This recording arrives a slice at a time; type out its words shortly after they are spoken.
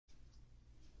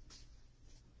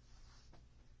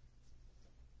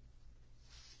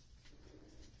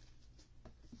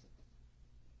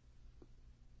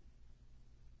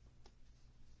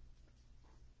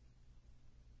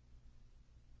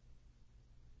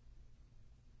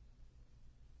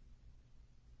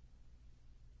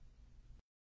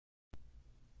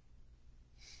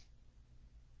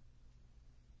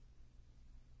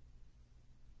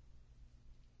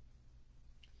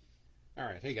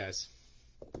Alright, hey guys.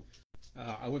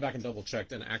 I went back and double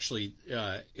checked, and actually,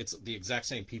 it's the exact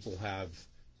same people have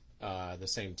the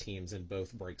same teams in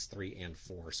both breaks 3 and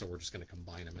 4, so we're just going to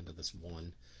combine them into this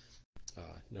one.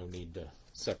 No need to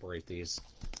separate these.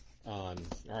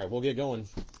 Alright, we'll get going.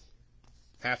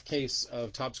 Half case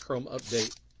of Topps Chrome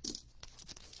update.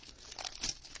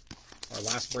 Our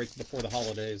last break before the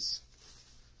holidays.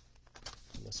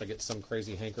 Unless I get some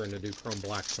crazy hankering to do Chrome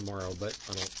Black tomorrow, but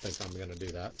I don't think I'm going to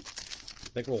do that.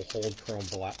 I think we'll hold Chrome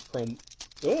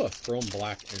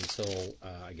Black until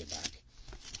I get back.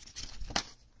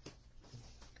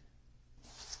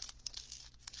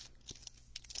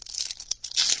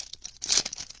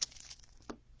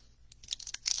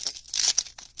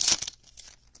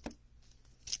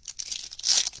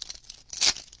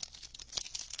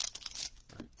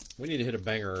 We need to hit a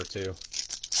banger or two.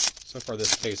 So far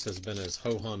this case has been as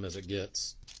ho-hum as it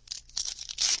gets.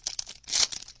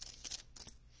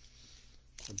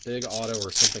 A big auto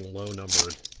or something low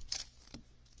numbered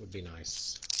would be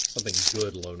nice. Something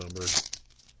good low numbered.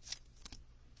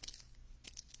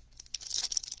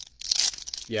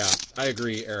 Yeah, I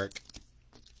agree, Eric.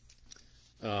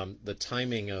 The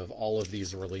timing of all of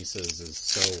these releases is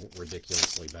so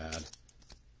ridiculously bad.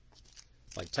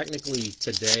 Like, technically,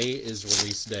 today is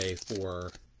release day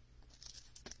for,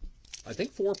 I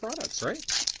think, 4 products, right?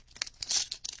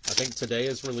 I think today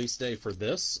is release day for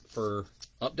this, for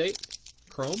Update,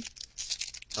 Chrome,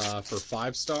 for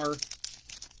 5-star,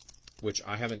 which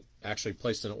I haven't actually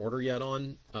placed an order yet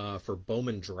on, for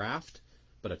Bowman Draft,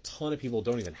 but a ton of people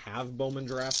don't even have Bowman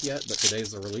Draft yet, but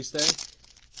today's the release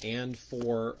day, and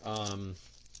for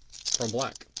Chrome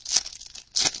Black.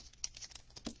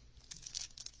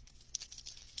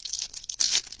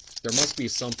 There must be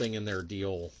something in their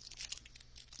deal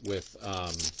with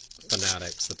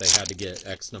Fanatics that they had to get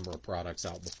X number of products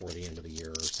out before the end of the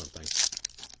year or something.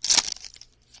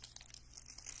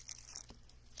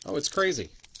 Oh, it's crazy.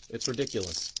 It's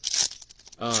ridiculous.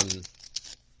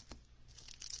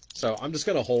 So I'm just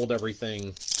going to hold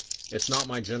everything. It's not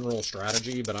my general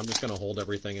strategy, but I'm just going to hold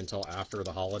everything until after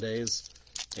the holidays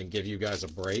and give you guys a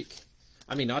break.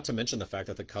 I mean, not to mention the fact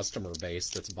that the customer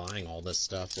base that's buying all this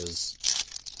stuff is...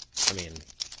 I mean,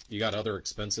 you got other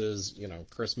expenses, you know,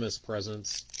 Christmas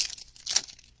presents.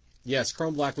 Yes,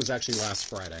 Chrome Black was actually last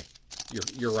Friday.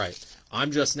 You're right.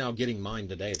 I'm just now getting mine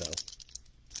today, though.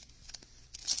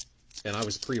 And I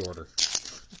was pre-order.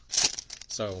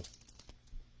 So,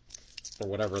 for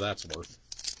whatever that's worth.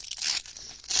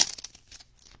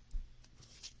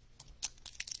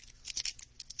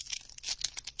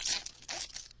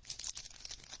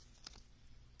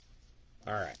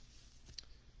 All right.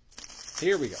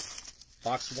 Here we go.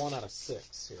 Box 1 out of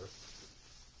 6 here.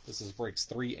 This is breaks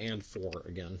 3 and 4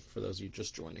 again, for those of you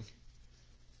just joining.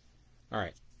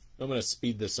 Alright, I'm going to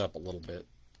speed this up a little bit.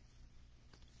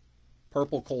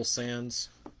 Purple Cole Sands.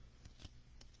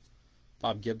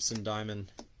 Bob Gibson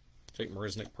Diamond. Jake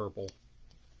Marisnick Purple.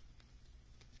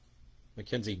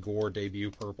 Mackenzie Gore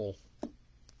Debut Purple.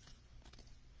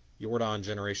 Jordan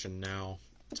Generation Now.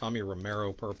 Tommy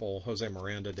Romero Purple. Jose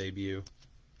Miranda Debut.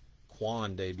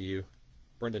 Quan Debut.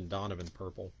 Brendan Donovan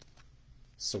Purple,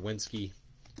 Sawinski,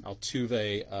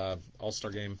 Altuve All-Star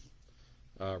Game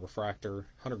Refractor,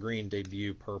 Hunter Green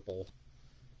Debut Purple,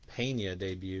 Pena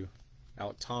Debut,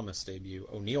 Alec Thomas Debut,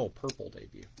 O'Neill Purple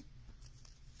Debut.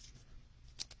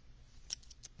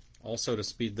 Also, to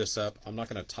speed this up, I'm not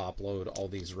going to top load all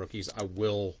these rookies. I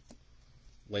will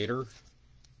later.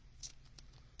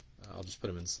 I'll just put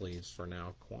them in sleeves for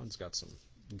now. Quan's got some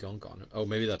gunk on it. Oh,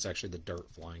 maybe that's actually the dirt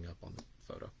flying up on the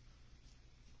photo.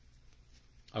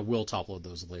 I will top load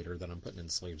those later that I'm putting in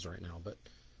sleeves right now, but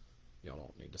y'all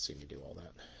don't need to see me do all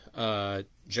that.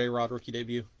 J-Rod Rookie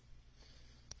Debut.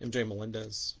 MJ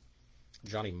Melendez.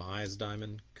 Johnny Mize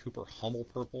Diamond. Cooper Hummel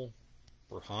Purple.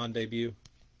 Burhan Debut.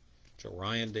 Joe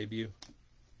Ryan Debut.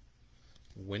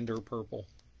 Winder Purple.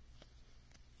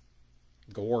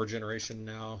 Gore Generation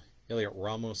Now. Elliot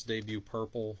Ramos Debut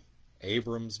Purple.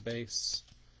 Abrams Base.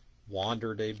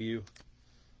 Wander Debut.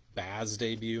 Baz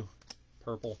Debut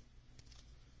Purple.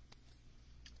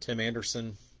 Tim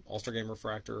Anderson, All-Star Game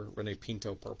Refractor, Rene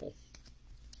Pinto Purple.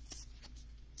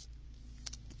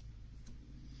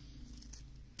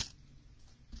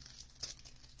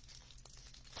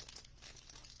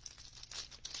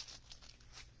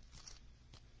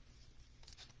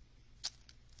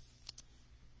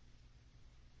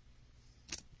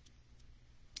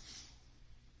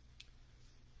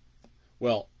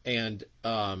 Well, and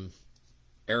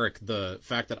Eric, the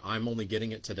fact that I'm only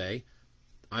getting it today,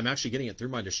 I'm actually getting it through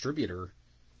my distributor,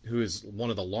 who is one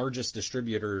of the largest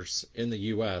distributors in the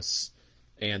U.S.,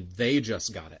 and they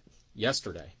just got it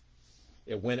yesterday.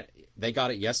 They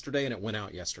got it yesterday and it went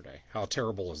out yesterday. How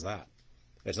terrible is that?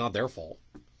 It's not their fault.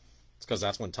 It's because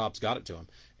that's when Topps got it to them.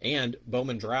 And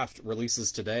Bowman Draft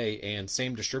releases today, and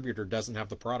same distributor doesn't have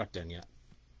the product in yet,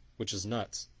 which is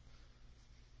nuts.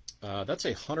 That's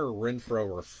a Hunter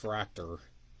Renfroe refractor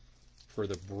for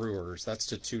the Brewers. That's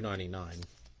to $2.99.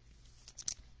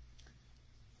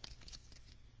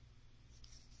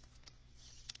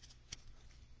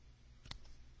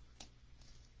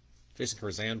 Jason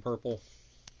Curzan purple.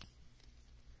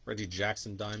 Reggie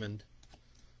Jackson diamond.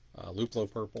 Luplo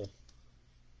purple.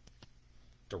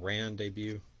 Duran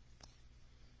debut.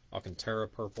 Alcantara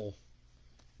purple.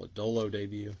 Lodolo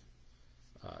debut.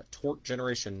 Torque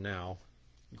Generation Now.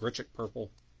 Grichuk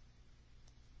purple.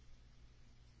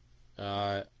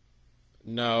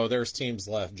 No, there's teams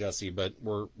left, Jesse, but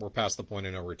we're past the point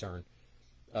of no return.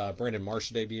 Brandon Marsh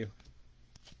debut.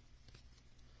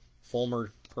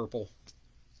 Fulmer purple.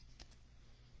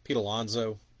 Pete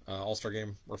Alonso All-Star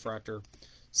Game refractor.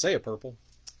 Seiya purple.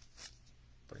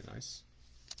 Pretty nice.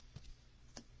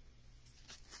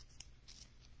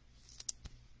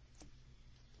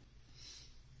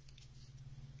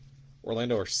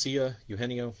 Orlando Arcia,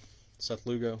 Eugenio, Seth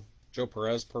Lugo, Joe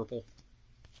Perez purple.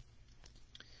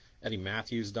 Eddie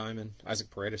Matthews diamond. Isaac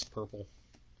Paredes purple.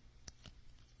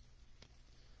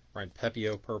 Ryan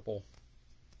Pepio purple.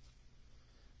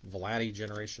 Vladdy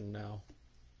Generation Now.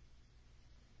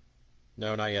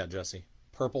 No, not yet, Jesse.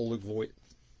 Purple Luke Voigt.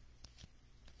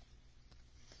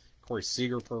 Corey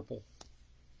Seager purple.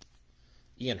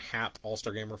 Ian Happ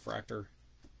All-Star Game refractor.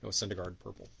 Noah Syndergaard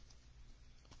purple.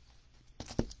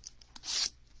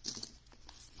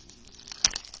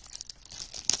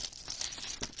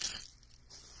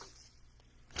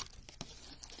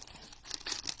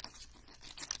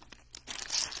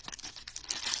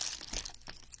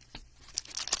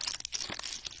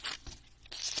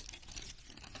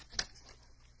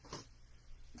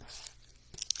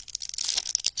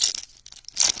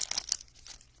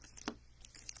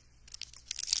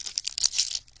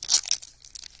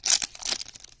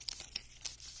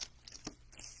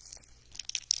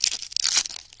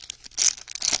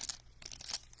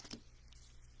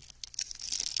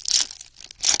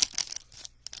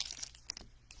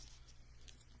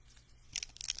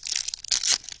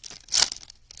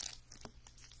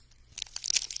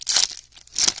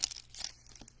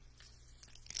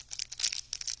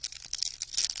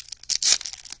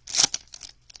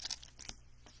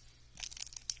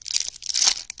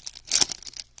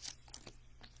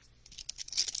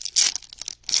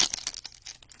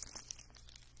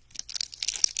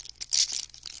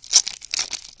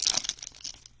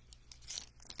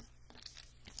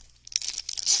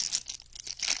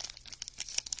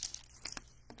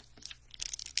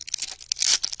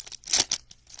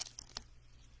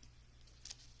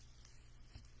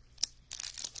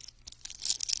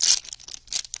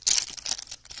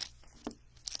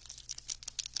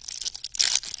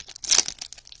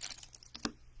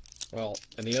 Well,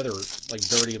 and the other like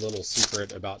dirty little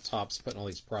secret about Topps putting all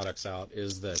these products out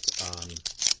is that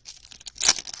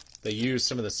they use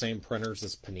some of the same printers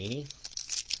as Panini,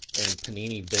 and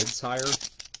Panini bids higher,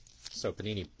 so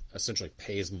Panini essentially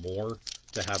pays more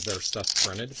to have their stuff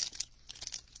printed.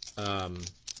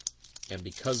 And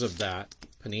because of that,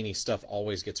 Panini stuff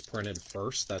always gets printed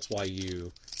first. That's why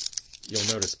you'll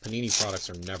notice Panini products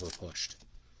are never pushed.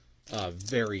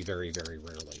 Very, very, very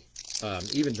rarely.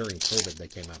 Even during COVID, they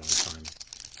came out on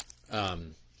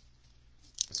time.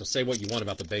 So say what you want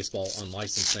about the baseball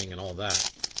unlicensing and all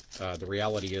that. The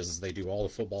reality is they do all the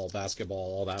football, basketball,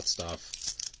 all that stuff,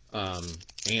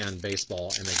 and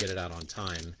baseball, and they get it out on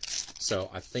time. So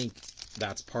I think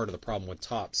that's part of the problem with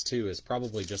Topps, too, is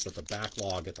probably just that the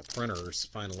backlog at the printers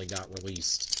finally got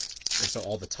released. And so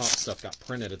all the Topps stuff got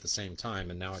printed at the same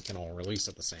time, and now it can all release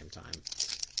at the same time.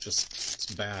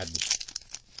 It's bad.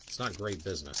 It's not great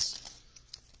business.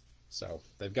 So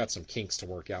they've got some kinks to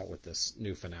work out with this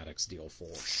new Fanatics deal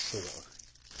for sure.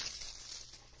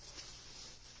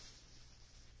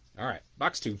 All right,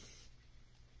 box 2.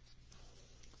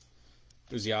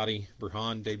 Uziati,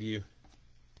 Bruhan debut.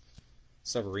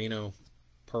 Severino,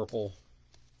 purple.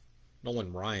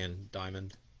 Nolan Ryan,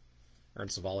 diamond. Aaron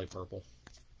Savali, purple.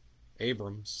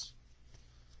 Abrams.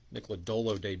 Nick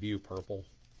Lodolo debut, purple.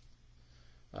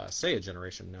 Seiya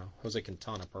Generation Now. Jose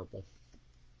Quintana, purple.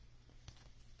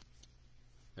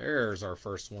 There's our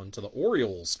first one. To the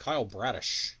Orioles, Kyle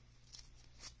Bradish.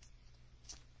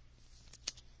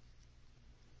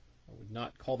 I would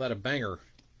not call that a banger.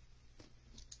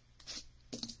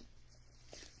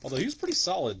 Although he was pretty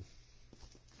solid.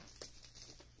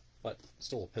 But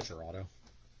still a pitcher auto.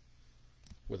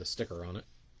 With a sticker on it.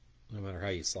 No matter how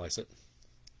you slice it.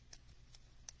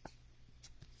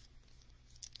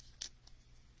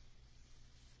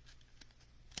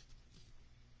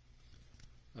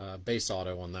 Base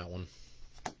auto on that one.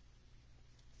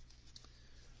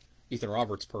 Ethan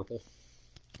Roberts, purple.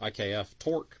 IKF,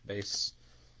 Torque, base.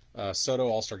 Soto,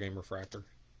 All-Star Game refractor.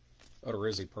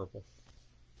 Odorizzi, purple.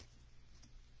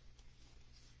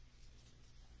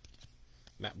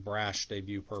 Matt Brash,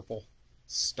 debut, purple.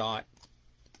 Stott.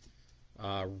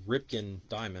 Ripken,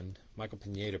 diamond. Michael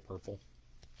Pineda, purple.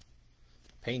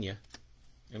 Pena.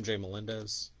 MJ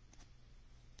Melendez,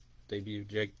 debut.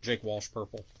 Jake Walsh,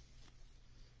 purple.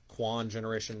 Quan,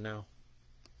 generation now.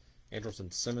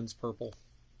 Andrelton Simmons, purple.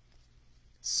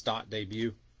 Stott,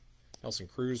 debut. Nelson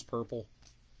Cruz, purple.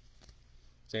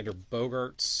 Xander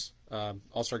Bogaerts,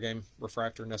 All-Star Game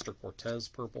refractor. Nestor Cortez,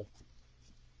 purple.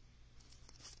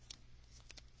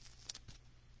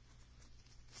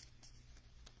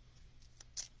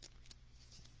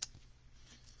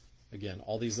 Again,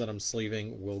 all these that I'm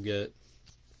sleeving will get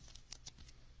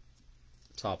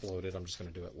top loaded. I'm just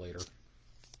going to do it later.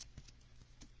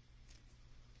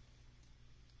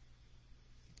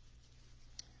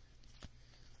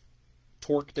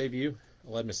 Torque debut.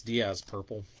 Aledmus Diaz,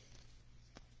 purple.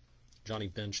 Johnny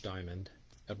Bench, diamond.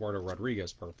 Eduardo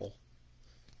Rodriguez, purple.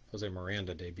 Jose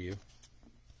Miranda, debut.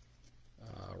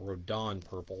 Rodon,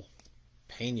 purple.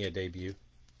 Pena, debut.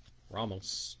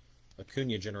 Ramos.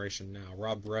 Acuna, generation now.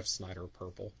 Rob Refsnyder,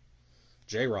 purple.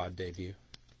 J-Rod, debut.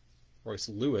 Royce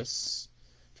Lewis.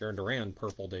 Jarren Duran,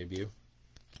 purple, debut.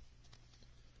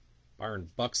 Byron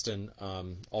Buxton,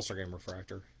 All-Star Game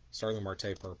refractor. Starling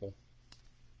Marte, purple.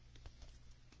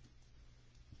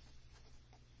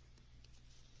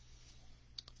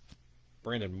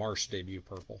 Brandon Marsh, debut,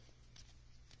 purple.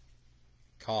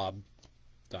 Cobb,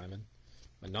 diamond.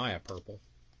 Manaea, purple.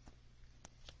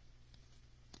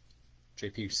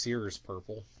 JP Sears,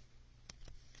 purple.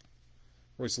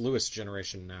 Royce Lewis,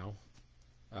 generation now.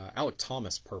 Alec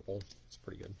Thomas, purple. It's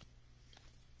pretty good.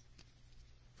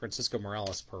 Francisco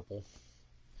Morales, purple.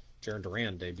 Jarren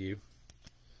Duran, debut.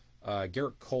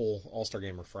 Garrett Cole, All-Star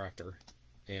Game refractor.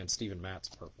 And Steven Matz,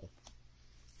 purple.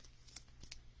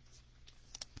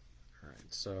 Alright,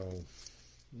 so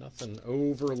nothing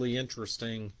overly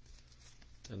interesting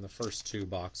in the first two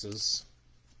boxes.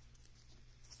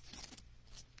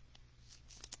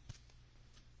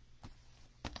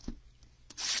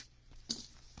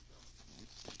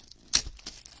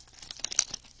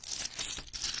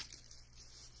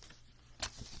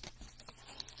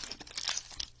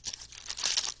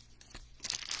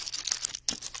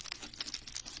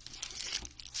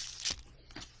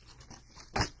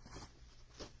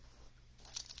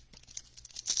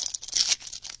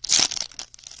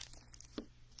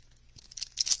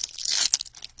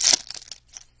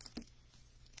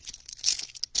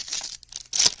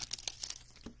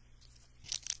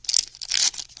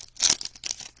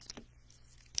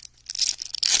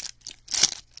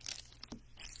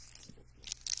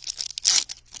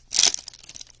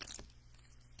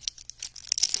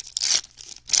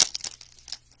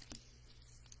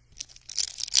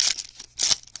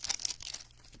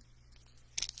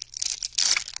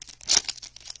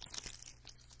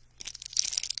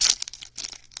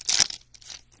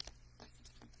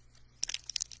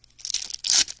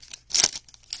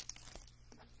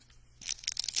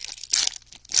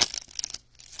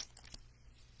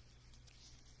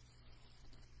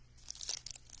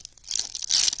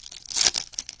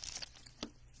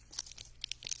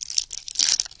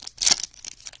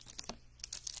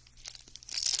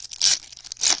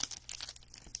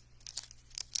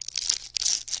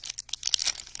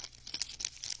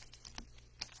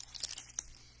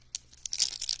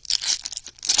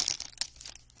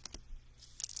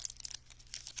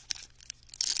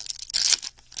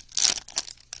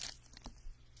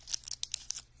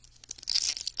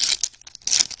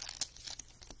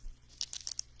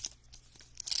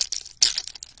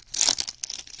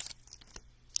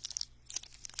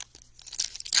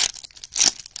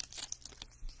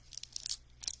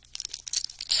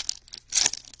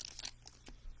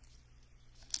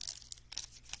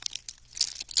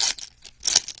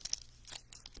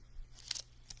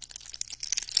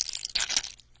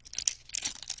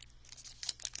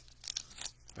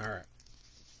 Alright.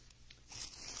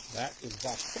 That is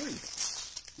box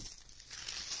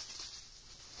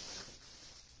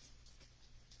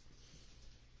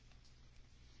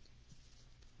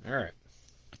 3. Alright.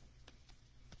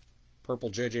 Purple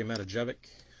JJ Matajevic.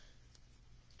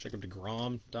 Jacob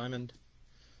deGrom, diamond.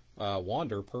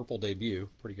 Wander, purple debut.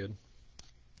 Pretty good.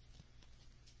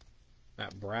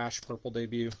 Matt Brash, purple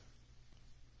debut.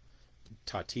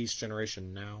 Tatis,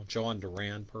 generation now. Joan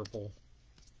Duran, purple.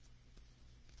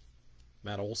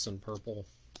 Matt Olson, purple.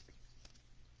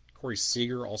 Corey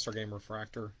Seager, All-Star Game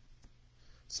refractor.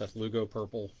 Seth Lugo,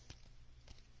 purple.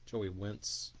 Joey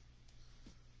Wentz.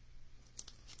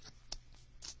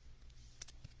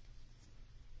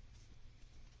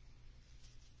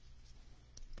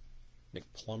 Nick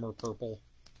Plummer purple.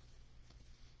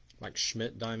 Mike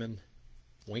Schmidt diamond.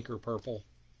 Winker purple.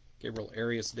 Gabriel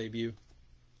Arias debut.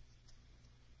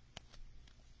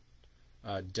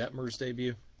 Detmer's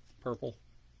debut purple.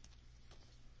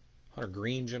 Hunter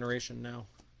Green generation now.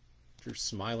 Drew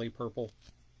Smiley purple.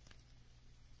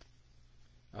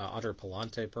 Andre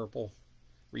Palante purple.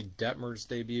 Reed Detmer's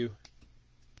debut.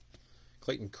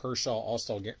 Clayton Kershaw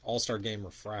All-Star Game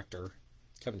refractor.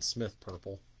 Kevin Smith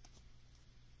purple.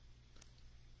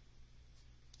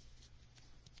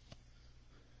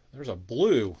 There's a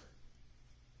blue.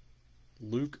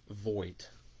 Luke Voigt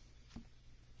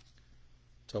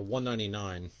to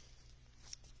 199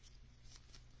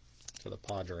 to the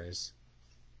Padres.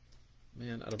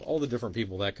 Man, out of all the different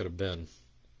people that could have been.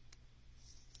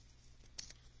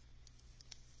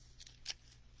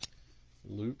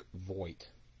 Luke Voigt.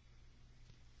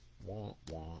 Wah,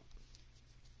 wah.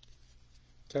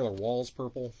 Taylor Walls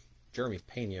purple. Jeremy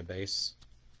Pena base.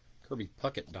 Kirby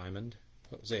Puckett diamond.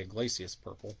 Jose Iglesias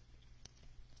purple.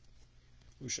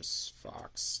 Lucius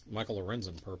Fox. Michael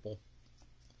Lorenzen purple.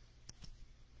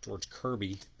 George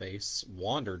Kirby base.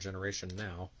 Wander generation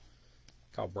now.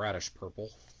 Kyle Bradish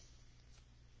purple.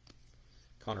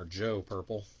 Connor Joe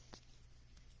purple.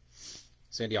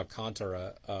 Sandy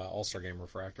Alcantara All-Star Game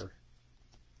refractor.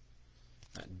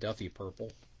 Matt Duffy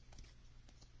purple.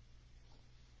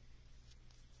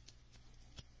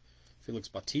 Felix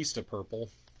Bautista purple.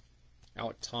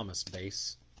 Alec Thomas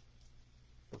base.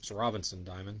 Brooks Robinson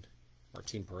diamond.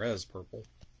 Martin Perez purple.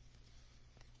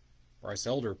 Bryce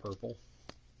Elder purple.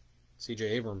 CJ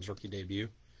Abrams rookie debut.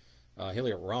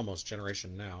 Heliot Ramos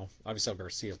generation now. Avisail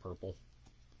Garcia purple.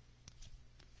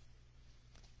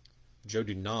 Joe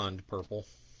Dunand purple.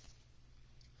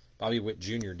 Bobby Witt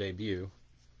Jr. debut.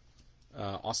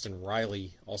 Austin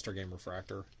Riley All-Star Game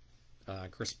refractor.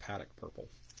 Chris Paddock purple.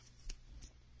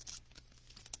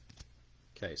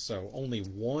 Okay, so only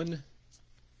one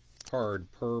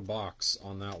card per box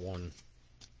on that one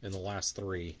in the last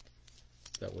three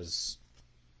that was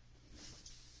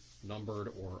numbered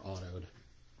or autoed.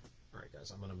 Alright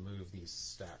guys, I'm going to move these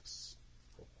stacks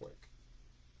real quick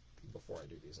before I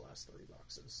do these last three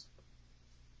boxes.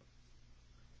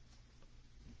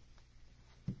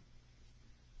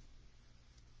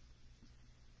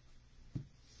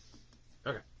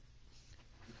 Okay.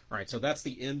 Alright, so that's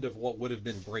the end of what would have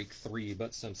been break 3,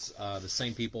 but since the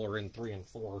same people are in 3 and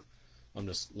 4, I'm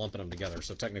just lumping them together.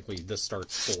 So technically this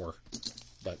starts 4,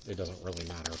 but it doesn't really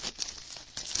matter.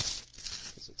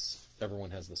 Because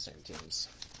everyone has the same teams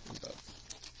in both.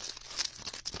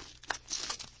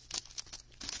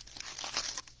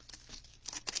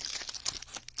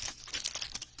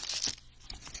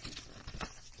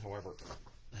 However,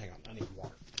 hang on, I need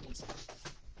water. One second.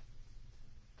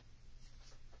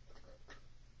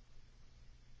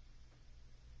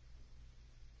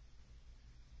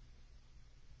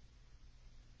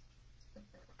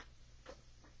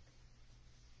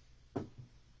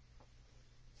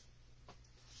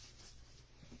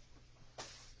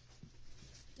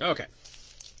 Okay.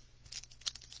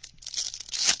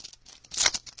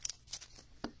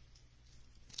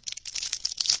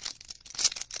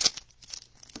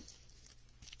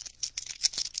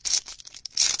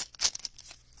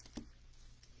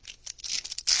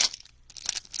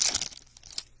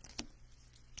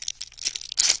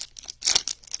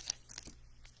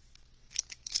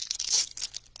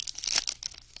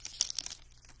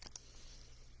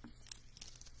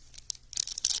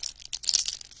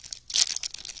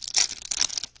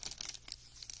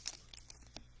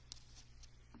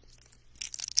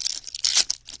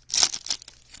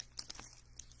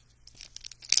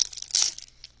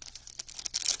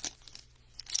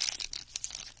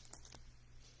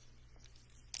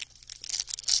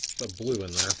 The blue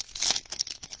in there,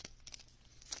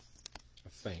 I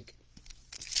think.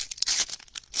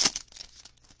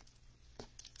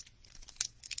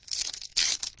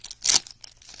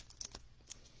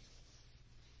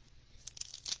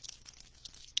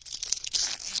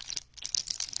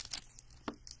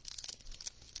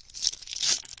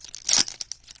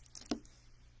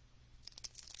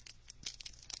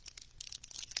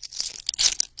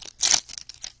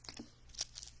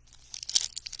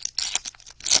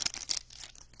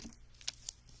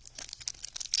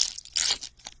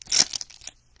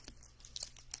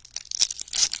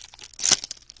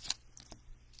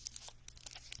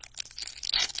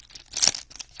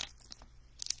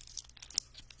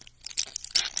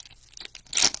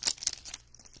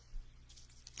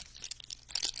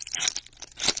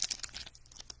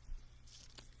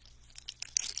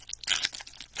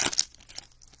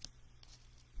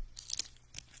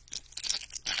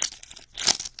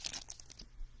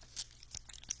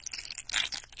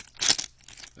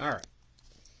 All right.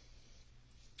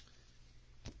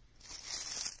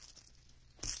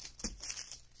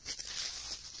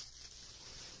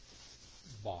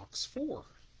 Box 4.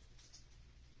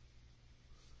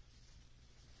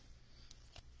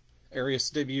 Arias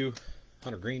debut,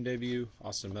 Hunter Green debut,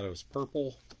 Austin Meadows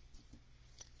purple,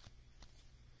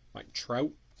 Mike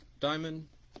Trout diamond,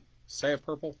 Saya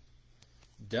purple,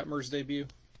 Detmer's debut,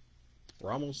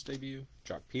 Ramos debut,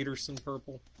 Jock Peterson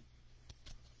purple,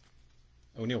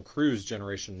 O'Neill Cruz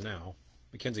generation now,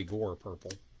 Mackenzie Gore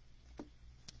purple.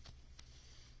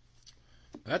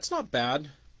 That's not bad.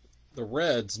 The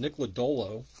Reds, Nick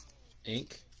Lodolo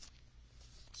ink.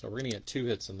 So we're going to get 2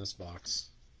 hits in this box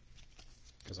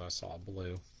because I saw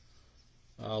blue.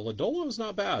 Lodolo's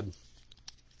not bad.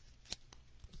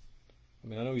 I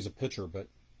mean, I know he's a pitcher, but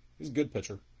he's a good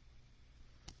pitcher.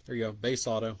 There you go. Base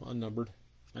auto, unnumbered.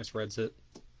 Nice Reds hit.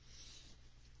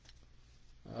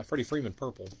 Freddie Freeman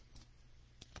purple.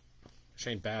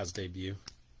 Shane Baz debut.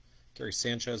 Gary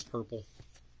Sanchez purple.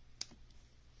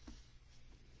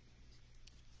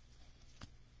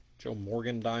 Joe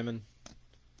Morgan diamond.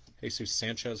 Jesus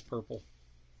Sanchez purple.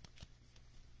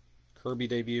 Kirby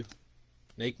debut.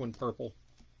 Naquin purple.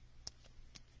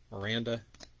 Miranda.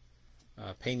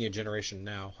 Pena generation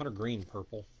now. Hunter Green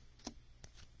purple.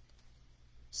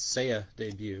 Saya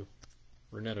debut.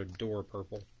 Renato Dor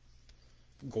purple.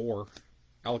 Gore.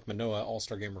 Alek Manoah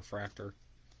All-Star Game refractor.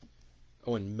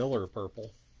 Owen Miller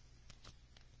purple.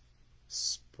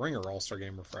 Springer All-Star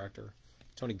Game refractor.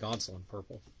 Tony Gonsolin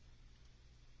purple.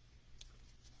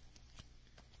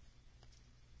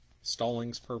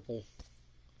 Stallings purple.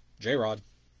 J-Rod.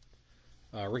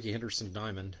 Ricky Henderson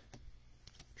diamond.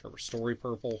 Trevor Story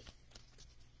purple.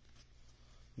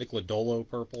 Nick Lodolo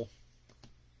purple.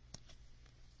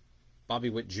 Bobby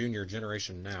Witt Jr.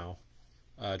 generation now.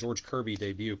 George Kirby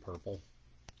debut purple.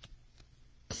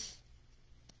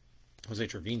 Jose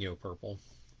Trevino purple.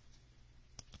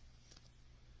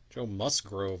 Joe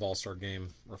Musgrove All-Star Game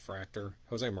refractor.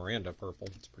 Jose Miranda purple.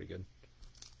 That's pretty good.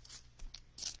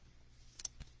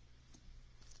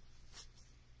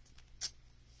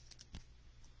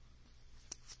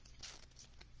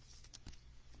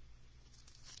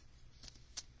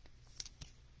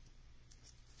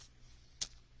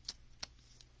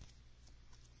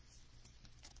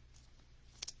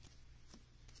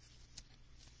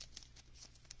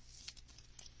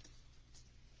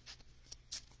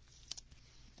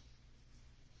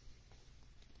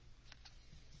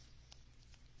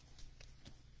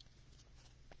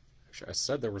 I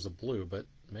said there was a blue, but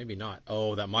maybe not.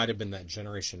 Oh, that might have been that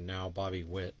generation now, Bobby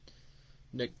Witt.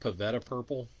 Nick Pivetta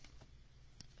purple.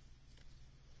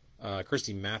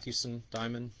 Christy Mathewson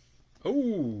diamond.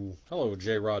 Oh, hello,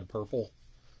 J-Rod purple.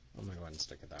 I'm going to go ahead and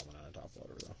stick that one on a top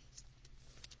loader, though.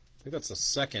 I think that's the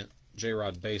second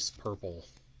J-Rod base purple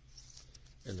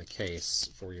in the case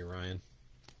for you, Ryan.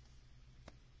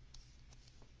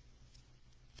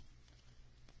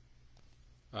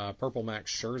 Purple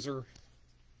Max Scherzer.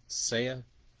 Saya.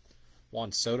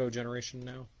 Juan Soto generation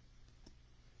now.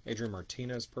 Adrian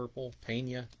Martinez purple.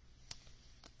 Pena.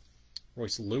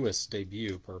 Royce Lewis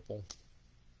debut purple.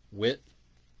 Witt.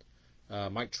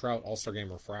 Mike Trout All-Star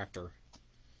Game refractor.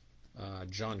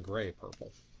 John Gray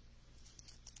purple.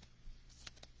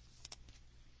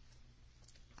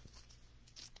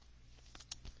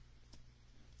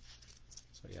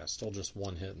 So yeah, still just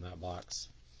 1 hit in that box.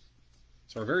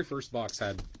 So our very first box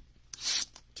had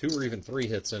 2 or even 3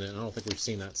 hits in it, and I don't think we've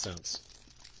seen that since.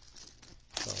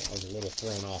 So I was a little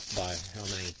thrown off by how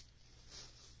many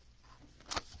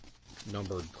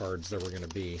numbered cards there were going to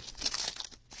be.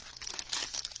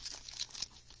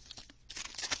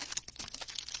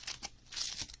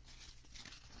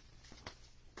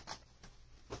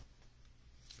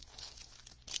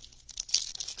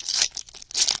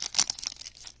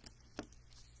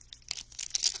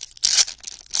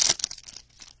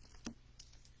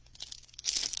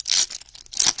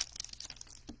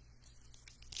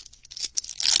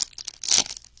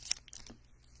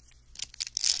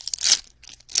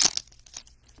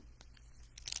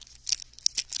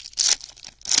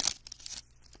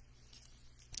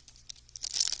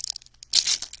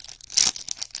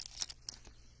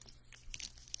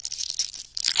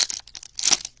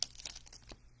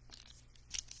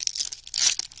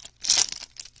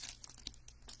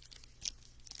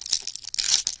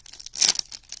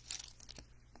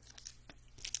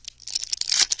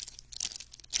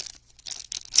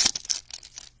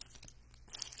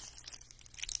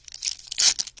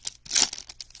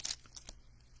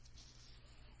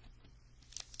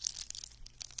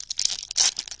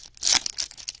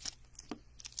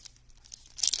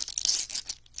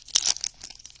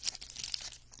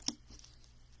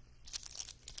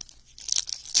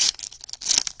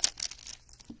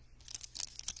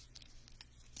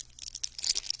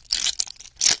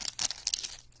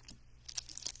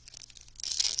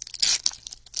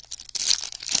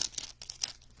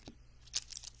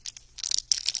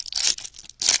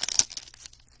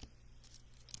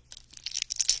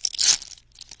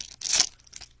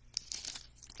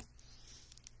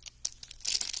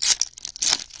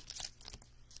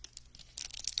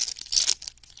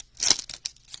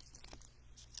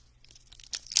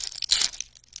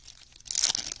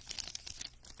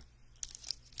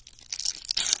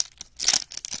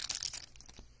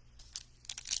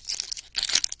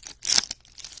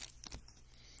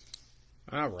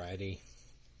 Alrighty.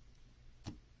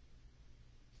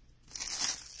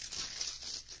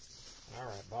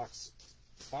 Alright, box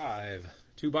 5.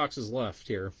 2 boxes left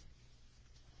here.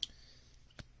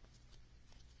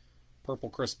 Purple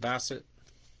Chris Bassett.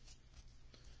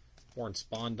 Warren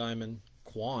Spahn Diamond.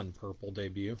 Quan Purple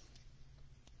debut.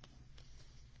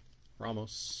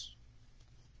 Ramos.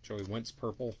 Joey Wentz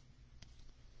Purple.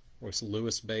 Royce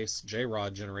Lewis base.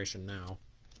 J-Rod Generation Now.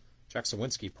 Jack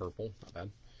Sawinski Purple. Not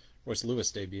bad. Royce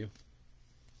Lewis debut.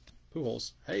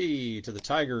 Pujols. Hey, to the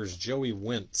Tigers, Joey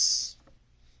Wentz.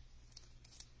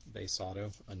 Base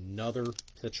auto. Another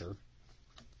pitcher.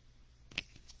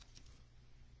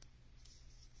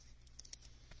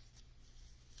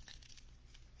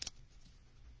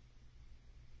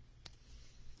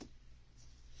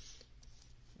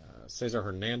 Cesar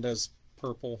Hernandez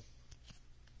Purple.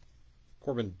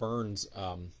 Corbin Burns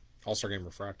All-Star Game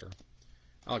Refractor.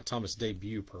 Alec Thomas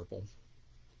debut Purple.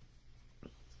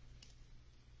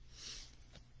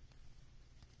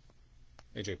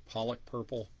 AJ Pollock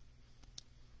Purple.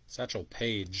 Satchel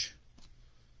Paige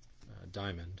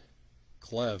Diamond.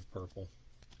 Clev Purple.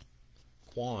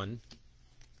 Quan.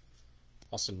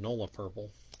 Austin Nola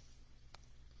Purple.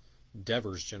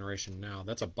 Devers Generation Now.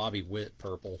 That's a Bobby Witt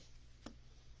Purple.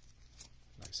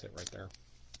 Nice hit right there.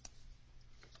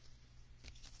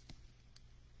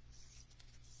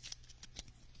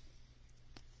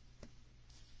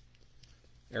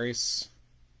 Arias.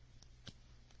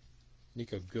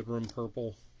 Nico Goodrum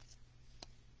Purple.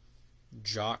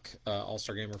 Jock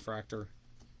All-Star Game Refractor.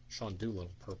 Sean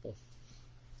Doolittle Purple.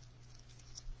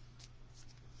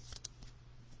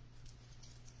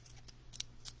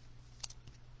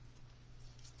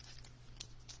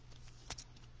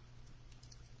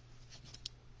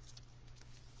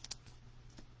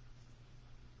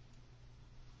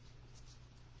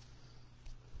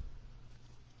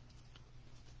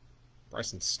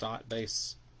 Bryson Stott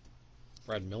base.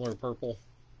 Brad Miller Purple.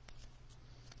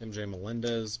 MJ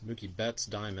Melendez. Mookie Betts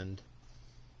Diamond.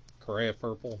 Correa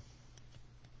Purple.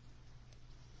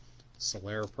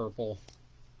 Soler Purple.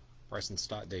 Bryson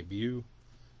Stott debut.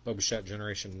 Bo Bichette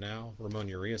Generation Now. Ramon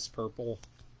Urias Purple.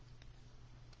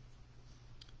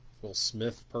 Will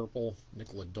Smith Purple. Nick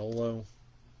Lodolo.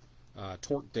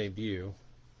 Torque debut.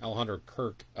 Alejandro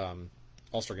Kirk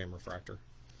All-Star Game Refractor.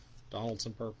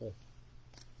 Donaldson Purple.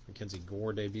 Mackenzie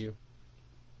Gore debut.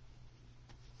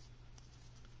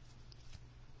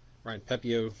 Ryan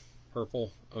Pepio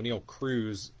Purple. O'Neal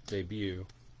Cruz debut.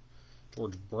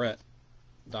 George Brett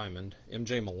Diamond.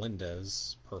 MJ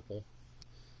Melendez Purple.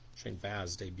 Shane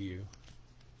Baz debut.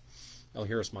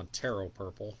 Eleuteris Montero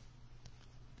Purple.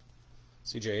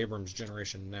 CJ Abrams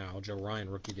Generation Now. Joe Ryan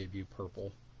Rookie debut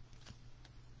Purple.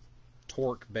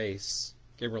 Torque base.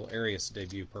 Gabriel Arias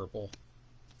debut Purple.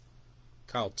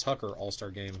 Kyle Tucker All-Star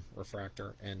Game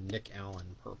Refractor, and Nick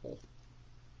Allen Purple.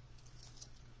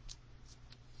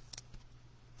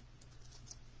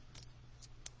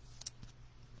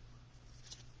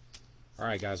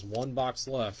 Alright guys, 1 box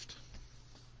left.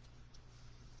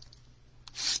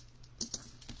 This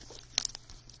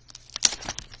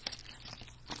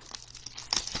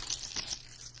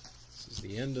is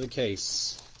the end of the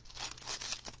case.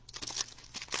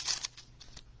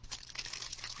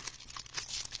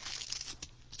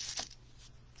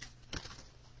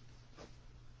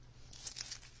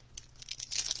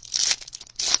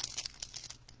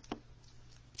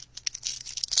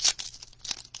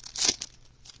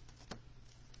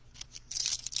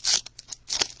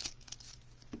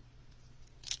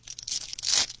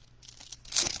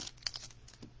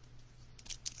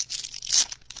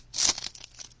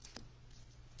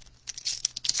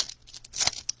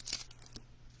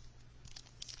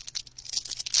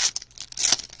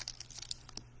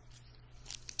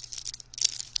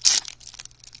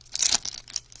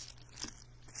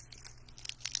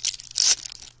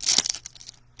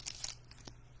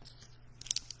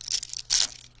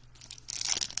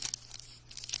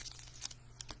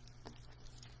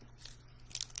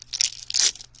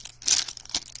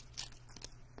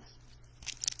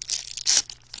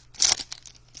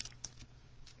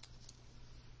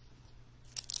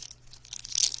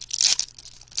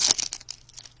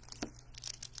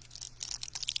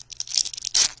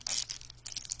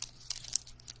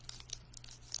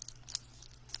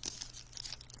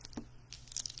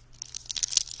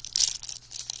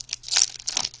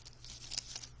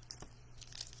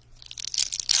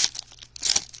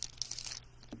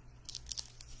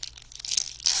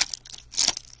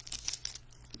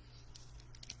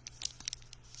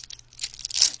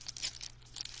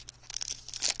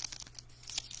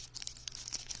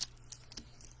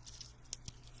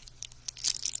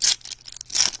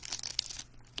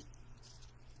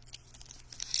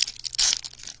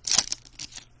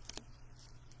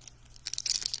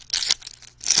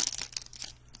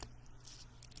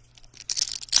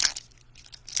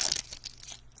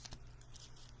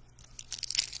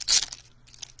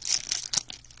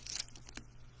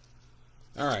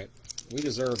 Alright, we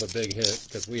deserve a big hit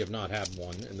because we have not had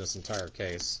one in this entire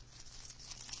case.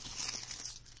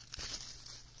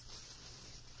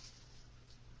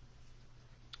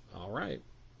 Alright,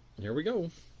 here we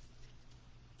go.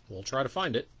 We'll try to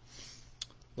find it.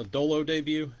 Lodolo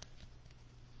debut.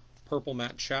 Purple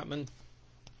Matt Chapman.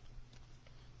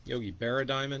 Yogi Berra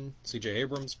Diamond. CJ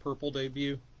Abrams purple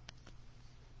debut.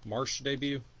 Marsh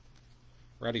debut.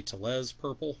 Rowdy Tellez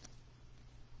purple.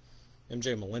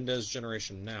 MJ Melendez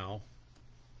Generation Now.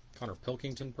 Connor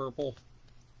Pilkington purple.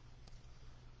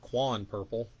 Quan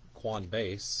purple. Quan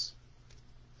base.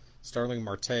 Starling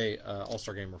Marte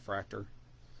All-Star Game refractor.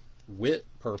 Witt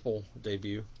purple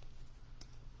debut.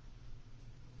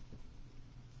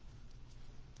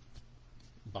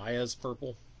 Baez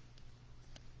purple.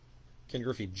 Ken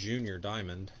Griffey Jr.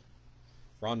 diamond.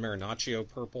 Ron Marinaccio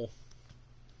purple.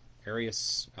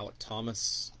 Arias, Alec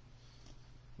Thomas,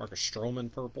 Marcus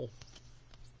Stroman purple.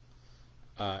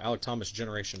 Alec Thomas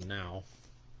Generation Now.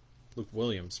 Luke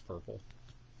Williams purple.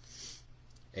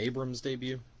 Abrams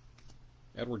debut.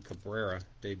 Edward Cabrera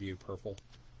debut purple.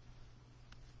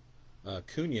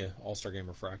 Cunha All-Star Game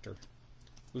refractor.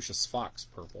 Lucius Fox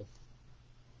purple.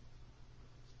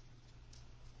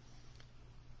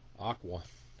 Aqua.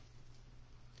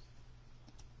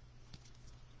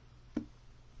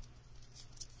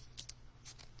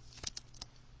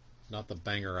 Not the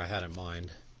banger I had in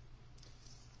mind.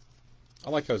 I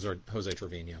like Jose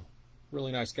Trevino.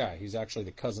 Really nice guy. He's actually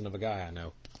the cousin of a guy I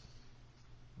know.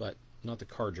 But not the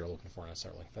card you're looking for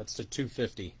necessarily. That's to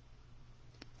 250.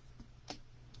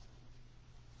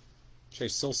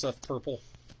 Chase Silseth purple.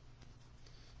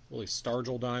 Willie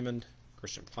Stargell diamond.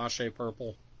 Christian Pache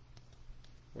purple.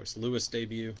 Royce Lewis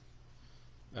debut.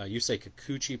 Yusei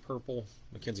Kikuchi purple.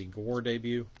 Mackenzie Gore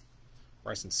debut.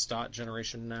 Bryson Stott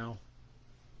Generation Now.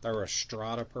 Thairo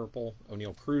Estrada purple.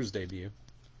 O'Neal Cruz debut.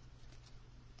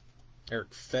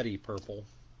 Eric Fetty purple.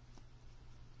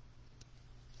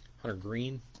 Hunter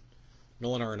Green.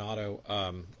 Nolan Arenado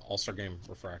All-Star Game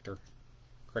refractor.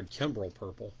 Craig Kimbrell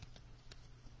purple.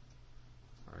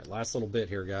 Alright, last little bit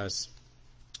here, guys.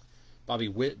 Bobby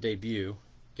Witt debut.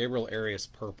 Gabriel Arias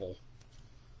purple.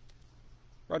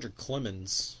 Roger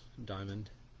Clemens diamond.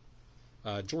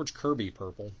 George Kirby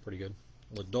purple, pretty good.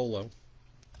 Lodolo.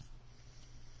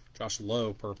 Josh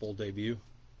Lowe purple debut.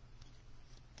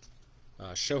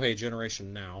 Shohei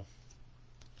Generation Now.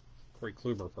 Corey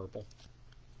Kluber purple.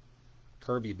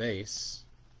 Kirby base.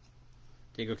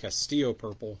 Diego Castillo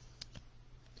purple.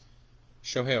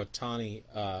 Shohei Ohtani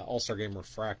All-Star Game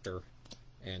refractor.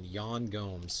 And Yan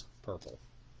Gomes purple.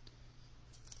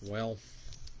 Well,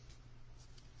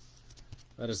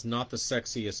 that is not the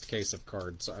sexiest case of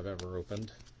cards I've ever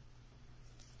opened.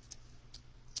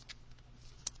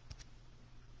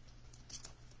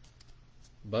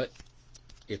 But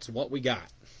it's what we got.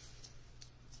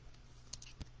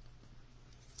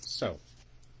 So,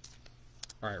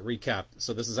 alright, recap.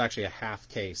 So this is actually a half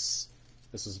case.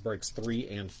 This is breaks 3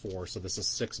 and 4, so this is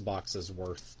 6 boxes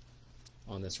worth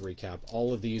on this recap.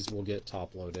 All of these will get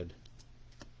top loaded.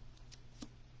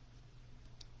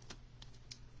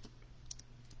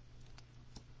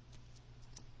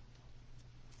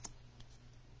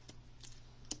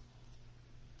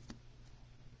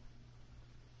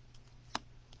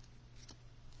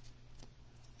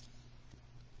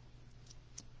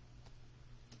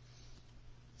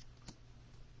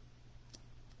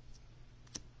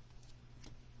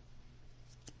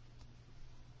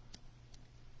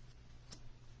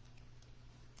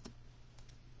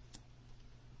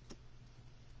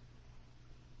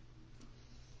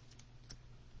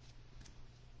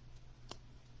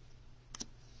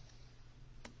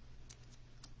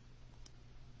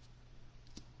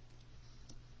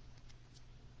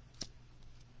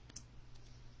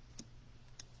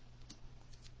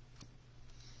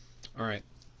 Alright,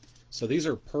 so these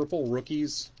are purple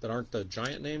rookies that aren't the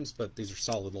giant names, but these are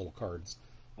solid little cards.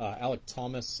 Alec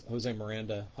Thomas, Jose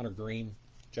Miranda, Hunter Green,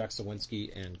 Jack Sawinski,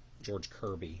 and George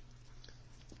Kirby.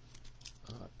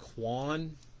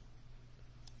 Quan,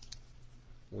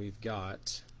 we've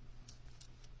got...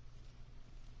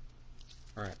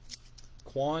 Alright,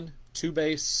 Quan, 2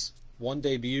 base, 1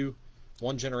 debut,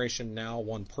 1 Generation Now,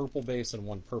 1 purple base, and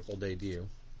 1 purple debut.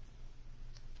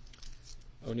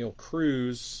 O'Neal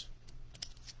Cruz...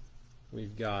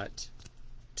 We've got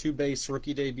 2 base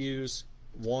rookie debuts,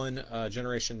 1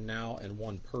 Generation Now, and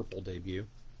 1 purple debut.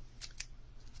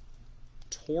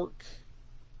 Torque.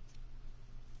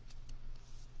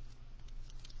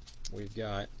 We've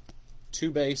got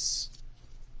 2 base,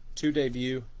 2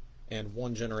 debut, and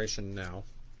 1 Generation Now.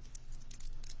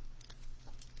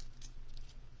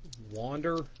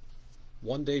 Wander.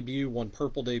 one debut, one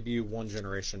purple debut, one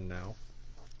generation now.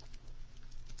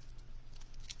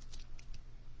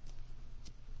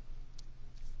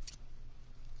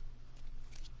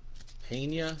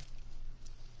 Pena,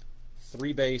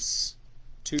 3 base,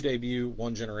 2 debut,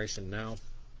 1 generation now.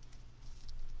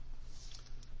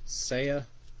 Seiya,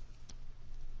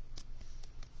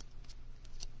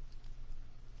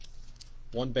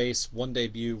 1 base, 1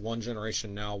 debut, 1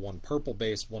 generation now, 1 purple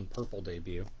base, 1 purple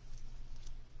debut.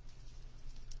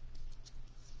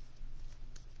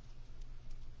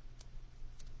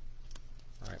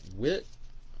 Alright, Wit,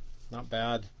 not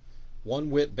bad. 1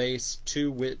 Wit base, 2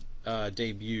 Wit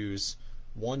debuts,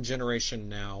 1 generation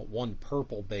now, 1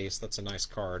 purple base, that's a nice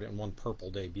card, and 1 purple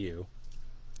debut.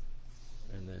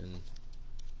 And then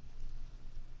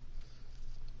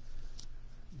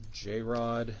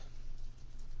J-Rod,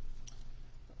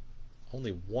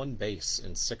 only 1 base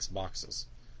in 6 boxes.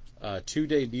 2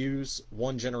 debuts,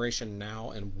 1 generation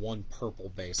now, and 1 purple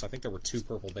base. I think there were 2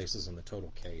 purple bases in the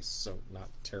total case, so not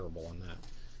terrible on that.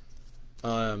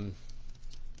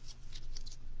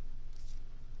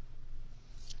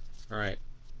 Alright,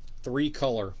 3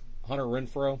 color. Hunter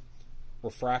Renfroe,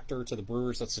 refractor to the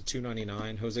Brewers, that's to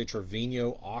 $2.99. Jose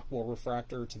Trevino, aqua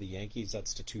refractor to the Yankees,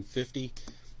 that's to $2.50.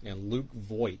 And Luke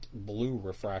Voigt, blue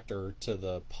refractor to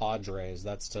the Padres,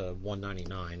 that's to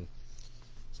 $1.99.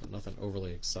 So nothing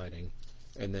overly exciting.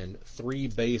 And then 3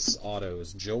 base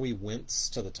autos. Joey Wentz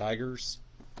to the Tigers,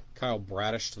 Kyle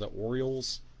Bradish to the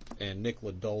Orioles, and Nick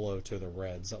Lodolo to the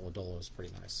Reds. That Lodolo is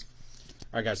pretty nice.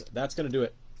 All right, guys, that's going to do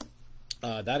it.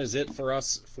 That is it for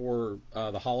us for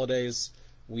the holidays.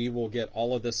 We will get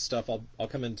all of this stuff. I'll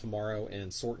come in tomorrow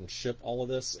and sort and ship all of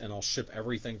this, and I'll ship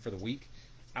everything for the week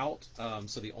out.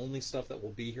 So the only stuff that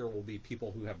will be here will be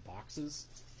people who have boxes.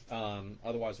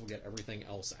 Otherwise, we'll get everything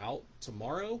else out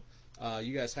tomorrow.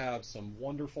 You guys have some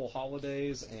wonderful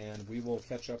holidays, and we will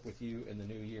catch up with you in the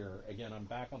new year. Again, I'm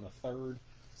back on the 3rd,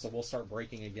 so we'll start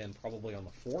breaking again probably on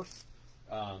the 4th.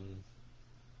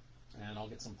 And I'll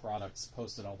get some products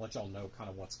posted. I'll let y'all know kind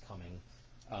of what's coming.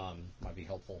 Might be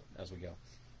helpful as we go.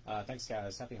 Thanks,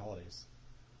 guys. Happy holidays.